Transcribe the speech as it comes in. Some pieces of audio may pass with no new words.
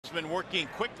baseman working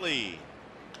quickly.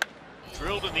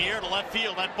 Drilled in the air to left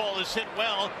field. That ball is hit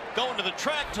well. Going to the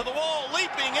track, to the wall,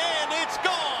 leaping, and it's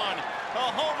gone. A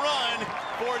home run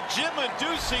for Jim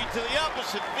Ducey to the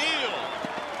opposite field.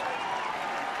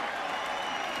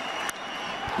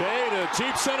 Bay to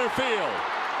deep center field.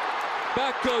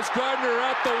 Back goes Gardner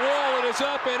at the wall. It is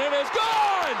up and it is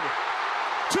gone!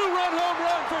 Two-run home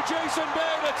run for Jason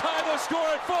Bay to tie the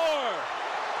score at 4.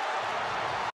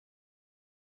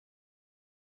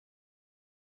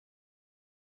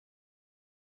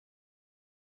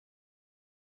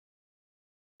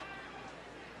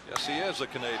 Yes, he is a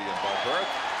Canadian by birth.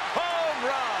 Home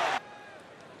run!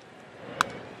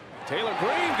 Taylor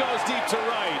Green goes deep to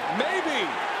right. Maybe.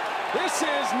 This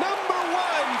is number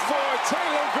 1 for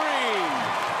Taylor Green.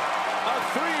 A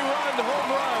 3-run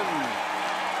home run.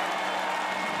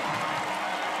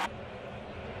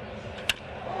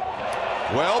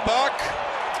 Well, Buck,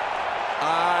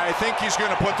 I think he's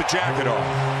going to put the jacket on.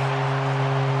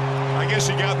 I guess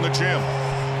he got in the gym.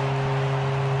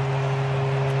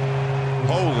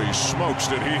 Holy smokes,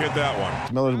 did he hit that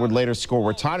one. Miller would later score.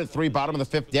 We're tied at 3, bottom of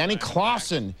the 5th. Danny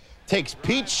Clausen takes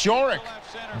Pete Shorrock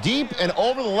deep and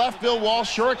over the left field wall.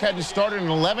 Shorrock hadn't started in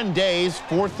 11 days,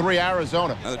 4-3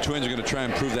 Arizona. Now the Twins are going to try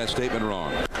and prove that statement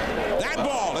wrong. That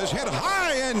ball is hit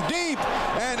high and deep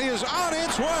and is on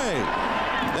its way.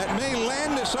 That may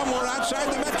land somewhere outside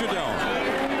the Metrodome.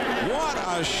 What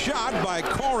a shot by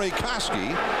Corey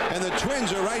Koski, and the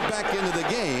Twins are right back into the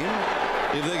game.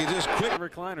 If they could just quit.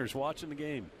 Recliners watching the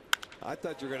game. I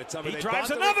thought you were going to tell me He they drives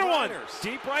bought the another one. recliners.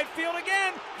 Deep right field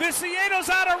again. Viciano's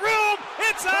out of room.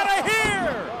 It's out of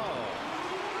here.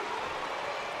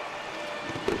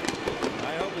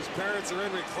 I hope his parents are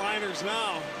in recliners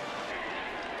now.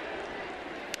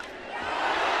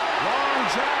 Long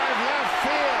drive left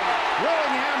field.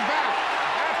 Willingham back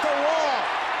at the wall.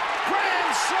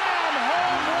 Grand slam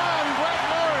home run, Brett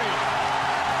Murray.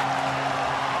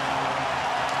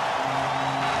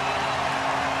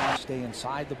 Stay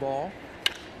inside the ball.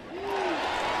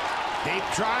 Deep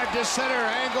drive to center.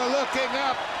 Angle looking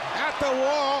up at the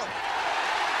wall.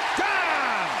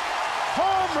 Gone!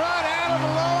 Home run, Adam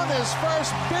Malone. His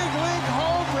first big league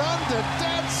home run to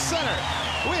dead center.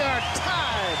 We are tied.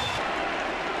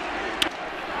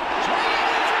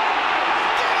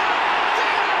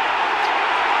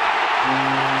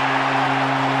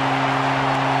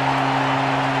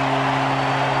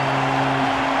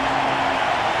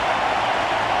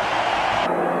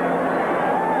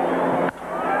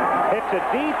 To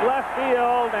deep left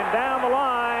field and down the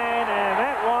line, and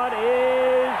that one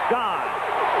is gone.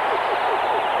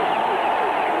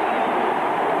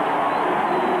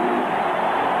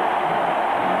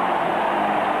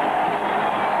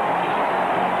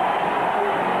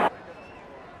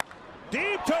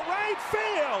 Deep to right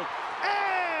field.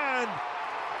 And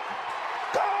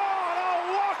gone! A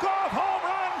walk-off home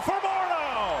run for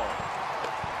Morneau.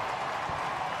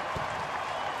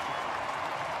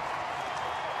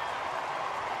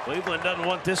 Cleveland doesn't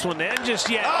want this one to end just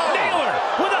yet. Oh. Naylor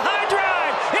with a high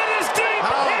drive. It is deep.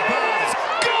 It is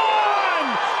gone.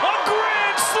 A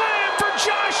grand slam for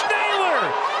Josh Naylor.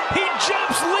 He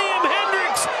jumps Liam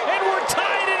Hendricks, and we're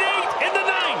tied at 8 in the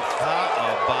 9th.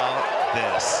 How about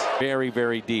this? Very,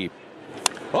 very deep.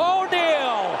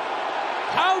 O'Neill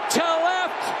out to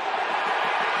left.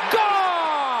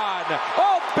 Gone.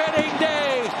 Opening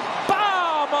day.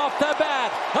 Bomb off the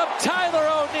bat of Tyler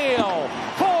O'Neill.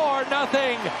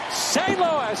 4-0 St.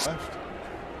 Louis.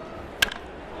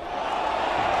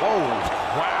 Oh,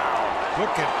 wow.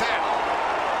 Look at that.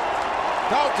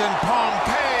 Dalton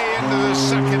Pompey into the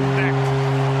second deck.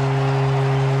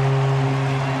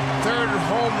 Third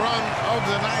home run of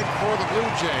the night for the Blue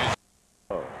Jays.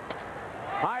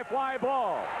 High fly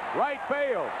ball, right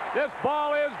field. This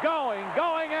ball is going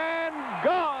and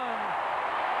gone.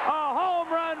 A home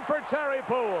run for Terry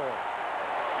Poole.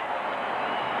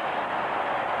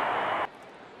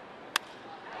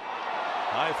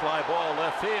 High fly ball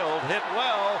left field, hit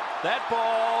well. That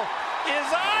ball is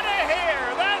out of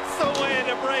here. That's the way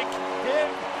to break it.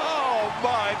 Oh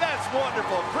my, that's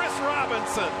wonderful. Chris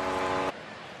Robinson.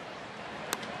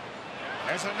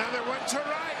 There's another one to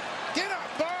right. Get up,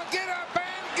 ball, get up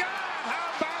and gone. How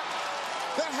about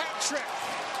the hat trick?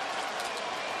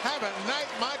 Have a night,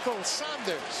 Michael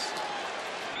Saunders.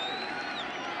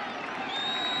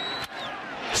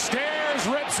 Stairs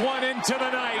rips one into the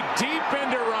night, deep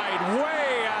into right,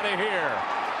 way out of here.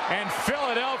 And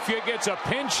Philadelphia gets a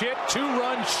pinch hit,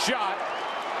 2-run shot.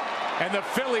 And the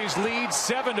Phillies lead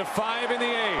 7-5 in the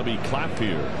 8th. Be clapped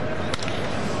here.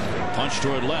 Punch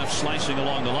toward left, slicing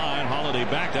along the line. Holiday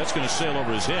back. That's going to sail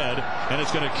over his head, and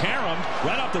it's going to carry him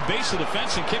right off the base of the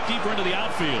fence and kick deeper into the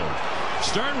outfield.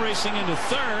 Stern racing into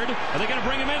third. Are they going to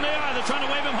bring him in? They are. They're trying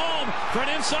to wave him home for an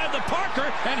inside the Parker,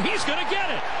 and he's going to get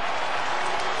it.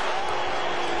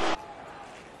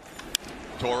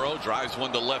 Toro drives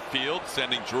one to left field,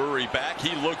 sending Drury back.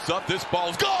 He looks up. This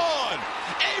ball's gone.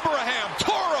 Abraham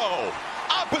Toro,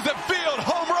 opposite field,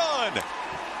 home run.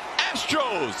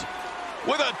 Astros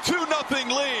with a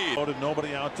 2-0 lead.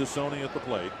 Nobody out to Sony at the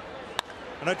plate.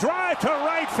 And a drive to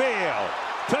right field.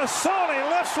 To Sony,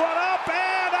 lifts one up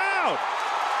and out.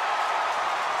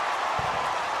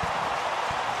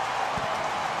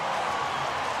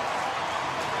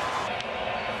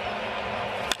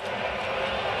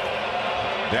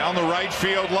 Down the right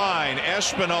field line,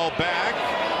 Espinal back,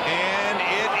 and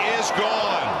it is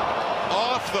gone.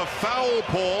 Off the foul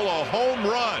pole, a home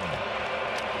run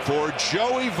for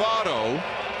Joey Votto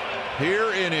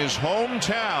here in his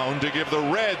hometown to give the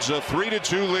Reds a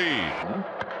 3-2 lead.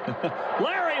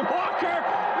 Larry Walker,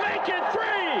 make it 3.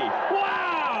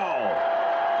 Wow!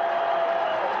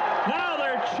 Now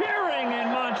they're cheering in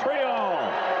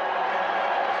Montreal.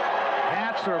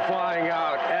 Hats are flying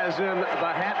out, as in the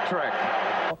hat trick.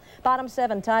 Bottom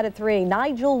 7 tied at 3.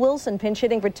 Nigel Wilson pinch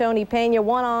hitting for Tony Pena.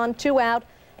 1 on, 2 out,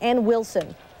 and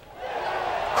Wilson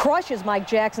crushes Mike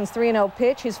Jackson's 3-0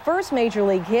 pitch. His first major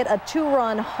league hit, a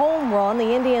 2-run home run.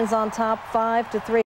 The Indians on top 5-3.